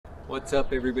What's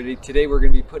up everybody? Today we're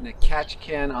going to be putting a catch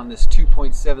can on this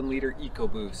 2.7 liter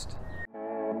Ecoboost.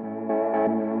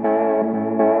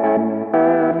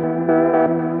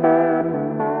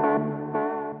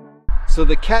 So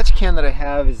the catch can that I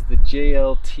have is the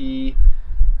JLT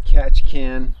Catch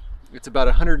Can. It's about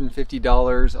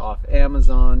 $150 off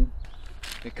Amazon.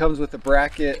 It comes with a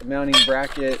bracket, a mounting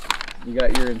bracket. You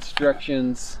got your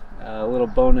instructions, a little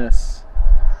bonus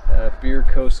beer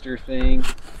coaster thing,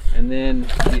 and then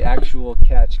the actual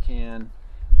catch can,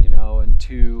 you know, and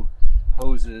two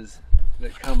hoses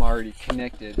that come already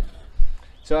connected.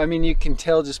 So I mean, you can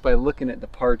tell just by looking at the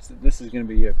parts that this is going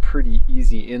to be a pretty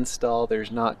easy install. There's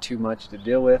not too much to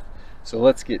deal with, so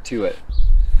let's get to it.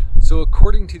 So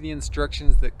according to the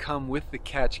instructions that come with the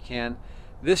catch can,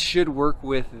 this should work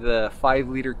with the 5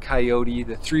 liter Coyote,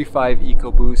 the 3.5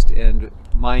 Ecoboost, and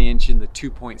my engine, the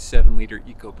 2.7 liter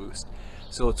Ecoboost.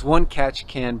 So it's one catch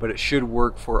can, but it should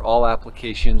work for all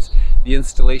applications. The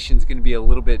installation is going to be a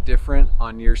little bit different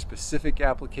on your specific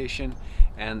application.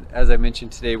 And as I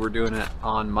mentioned today, we're doing it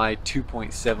on my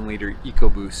 2.7 liter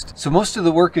Ecoboost. So most of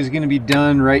the work is going to be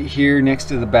done right here next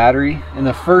to the battery. And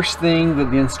the first thing that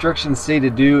the instructions say to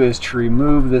do is to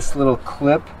remove this little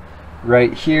clip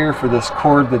right here for this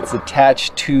cord that's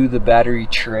attached to the battery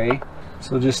tray.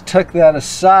 So just tuck that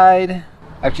aside.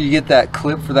 After you get that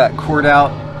clip for that cord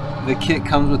out, the kit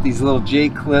comes with these little J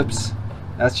clips.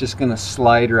 That's just going to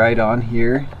slide right on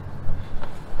here.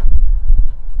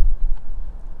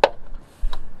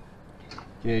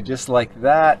 Okay, just like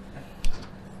that.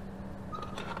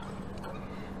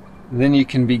 Then you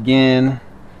can begin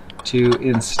to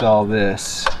install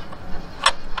this.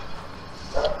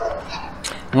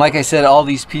 And like I said, all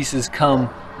these pieces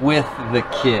come with the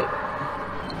kit.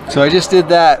 So I just did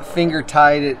that, finger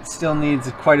tied. It still needs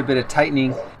quite a bit of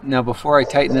tightening. Now before I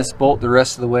tighten this bolt the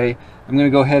rest of the way, I'm going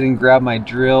to go ahead and grab my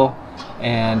drill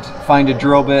and find a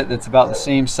drill bit that's about the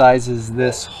same size as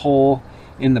this hole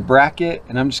in the bracket,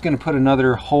 and I'm just going to put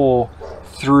another hole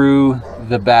through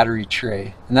the battery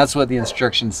tray, and that's what the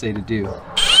instructions say to do.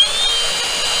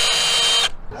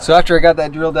 So after I got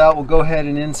that drilled out, we'll go ahead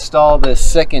and install the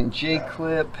second J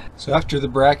clip. So after the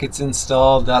bracket's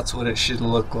installed, that's what it should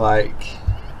look like.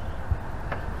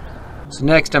 So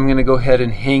next I'm going to go ahead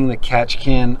and hang the catch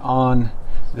can on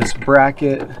this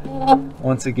bracket.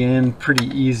 Once again, pretty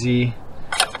easy,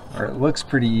 or it looks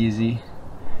pretty easy.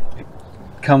 It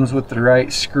comes with the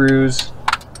right screws.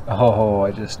 Oh,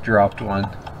 I just dropped one.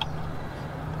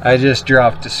 I just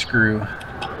dropped a screw.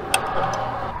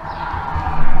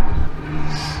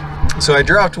 So I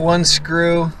dropped one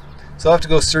screw, so I'll have to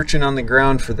go searching on the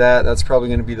ground for that. That's probably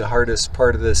going to be the hardest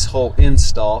part of this whole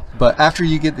install. But after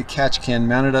you get the catch can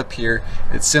mounted up here,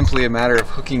 it's simply a matter of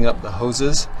hooking up the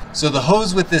hoses. So the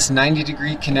hose with this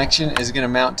 90-degree connection is going to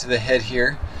mount to the head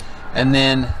here, and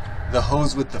then the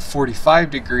hose with the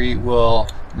 45-degree will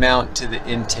mount to the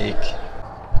intake.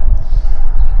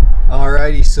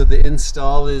 Alrighty, so the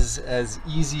install is as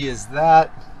easy as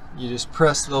that. You just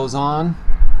press those on,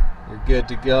 you're good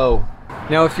to go.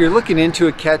 Now if you're looking into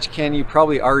a catch can, you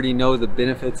probably already know the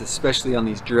benefits, especially on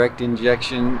these direct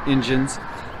injection engines.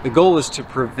 The goal is to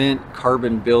prevent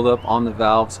carbon buildup on the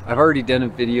valves. I've already done a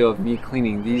video of me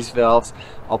cleaning these valves.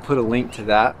 I'll put a link to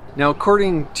that. Now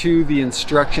according to the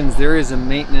instructions, there is a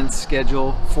maintenance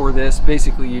schedule for this.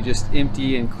 Basically you just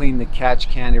empty and clean the catch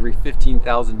can every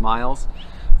 15,000 miles.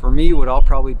 For me, what I'll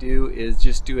probably do is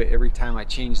just do it every time I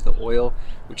change the oil,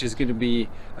 which is going to be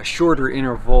a shorter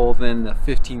interval than the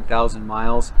 15,000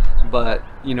 miles. But,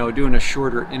 you know, doing a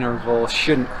shorter interval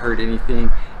shouldn't hurt anything.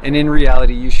 And in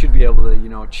reality, you should be able to, you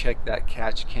know, check that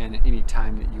catch can at any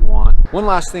time that you want. One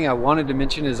last thing I wanted to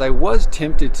mention is I was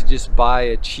tempted to just buy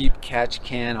a cheap catch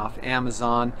can off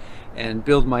Amazon and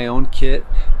build my own kit,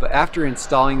 but after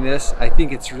installing this, I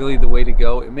think it's really the way to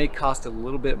go. It may cost a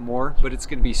little bit more, but it's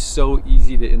going to be so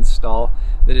easy to install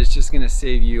that it's just going to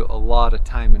save you a lot of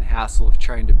time and hassle of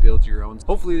trying to build your own.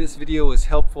 Hopefully this video was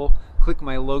helpful. Click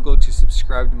my logo to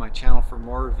subscribe to my channel for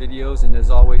more videos, and as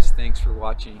always, thanks for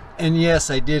watching. And yes,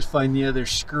 I did find the other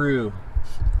screw.